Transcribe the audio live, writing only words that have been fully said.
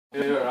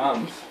Your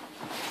arms.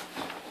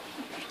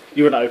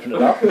 You want to open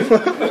it up?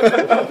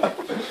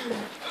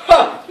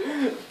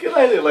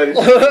 G'day there, ladies.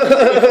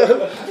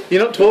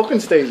 You're not talking,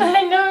 Steeze.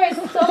 I know,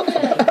 stop it.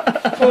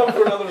 Time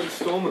for another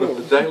instalment of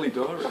the Daily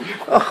Diary.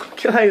 Oh,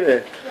 g'day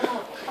there.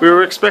 We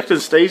were expecting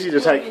Steezy to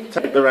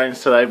take the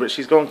reins today, but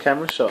she's gone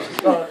camera shy.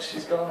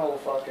 She's gone all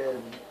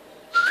fucking...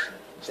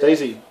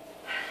 Steezy.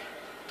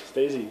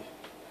 Steezy.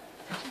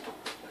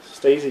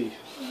 Steezy.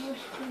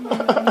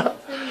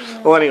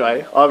 Well,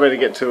 anyway, I better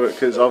get to it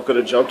because I've got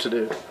a job to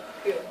do.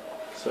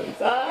 So.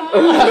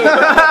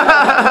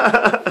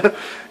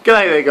 G'day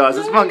there, guys.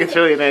 It's Monkey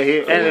Trillionaire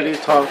here, and it is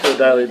time for the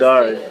Daily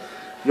Diary.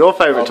 Your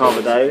favourite time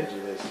of day?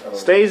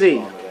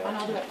 Steezy.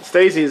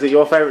 Steezy, is it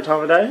your favourite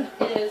time of day?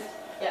 It is,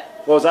 yeah.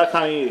 Well, is that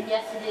kind of you?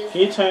 Yes, it is.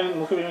 Can you turn and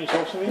look at me when you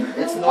talk to me?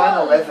 It's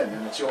 9/11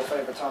 and it's your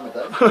favourite time of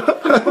day. I'm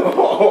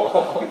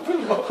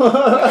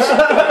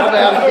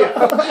out of here.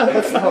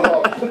 That's not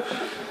long.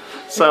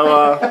 So,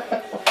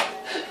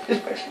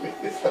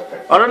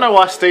 I don't know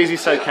why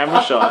Steezy's so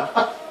camera shy.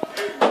 What?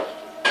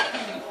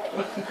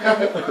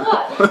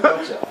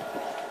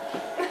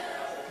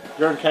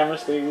 You're on camera,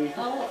 Steezy.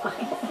 Oh, I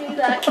can see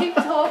that. Keep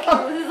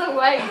talking. This is a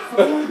waste.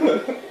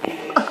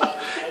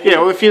 Yeah,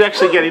 well, if you'd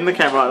actually get in the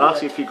camera, I'd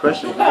ask you a few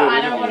questions. No,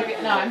 I don't want to be.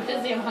 No, I'm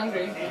busy. I'm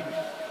hungry.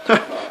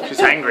 She's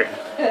angry.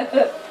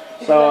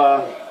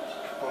 So,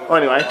 well,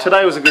 anyway,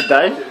 today was a good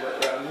day.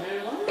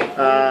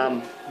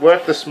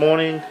 Worked this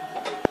morning,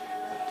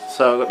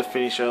 so I got to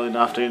finish early in the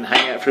afternoon,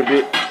 hang out for a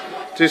bit,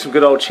 do some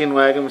good old chin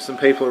wagging with some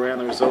people around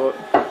the resort.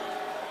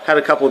 Had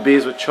a couple of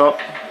beers with Chop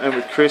and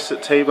with Chris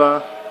at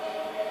T-Bar.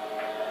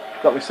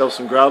 Got myself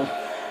some grub,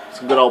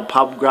 some good old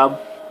pub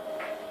grub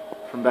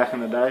from back in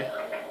the day.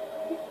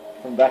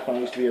 From back when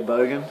I used to be a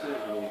bogan.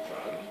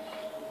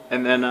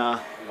 And then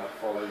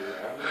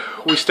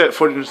we stepped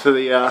foot into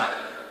the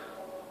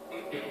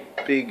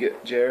big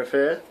Jarrah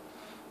Fair,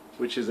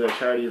 which is a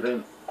charity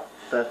event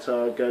that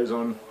goes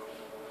on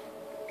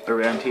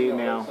around here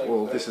now.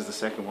 Well, this is the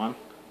second one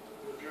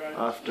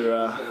after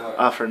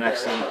an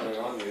accident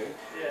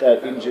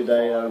that injured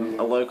a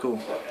local,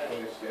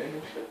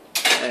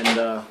 and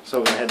so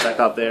we're gonna head back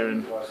up there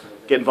and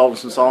get involved in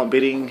some silent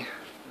bidding,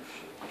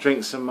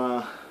 drink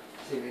some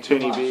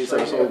toonie beers.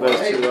 That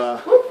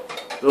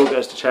all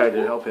goes to charity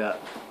to help out.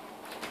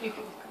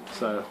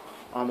 So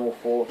I'm all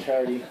for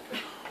charity.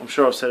 I'm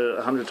sure I've said it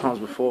 100 times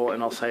before,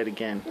 and I'll say it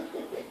again.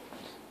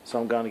 So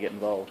I'm going to get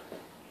involved.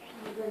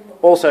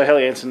 Also,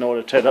 Helly Hansen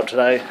order turned up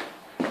today,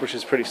 which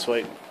is pretty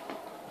sweet.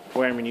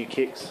 Wearing my new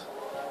kicks.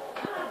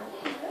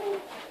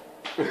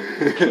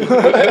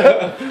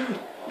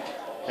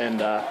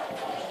 And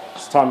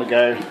it's time to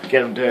go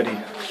get them dirty.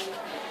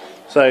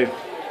 So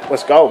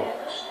let's go.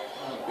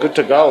 Good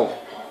to go.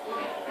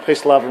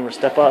 Peace, love and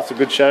respect. It's a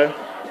good show.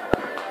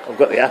 I've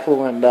got the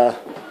apple, and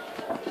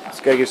let's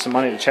go give some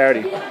money to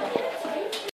charity.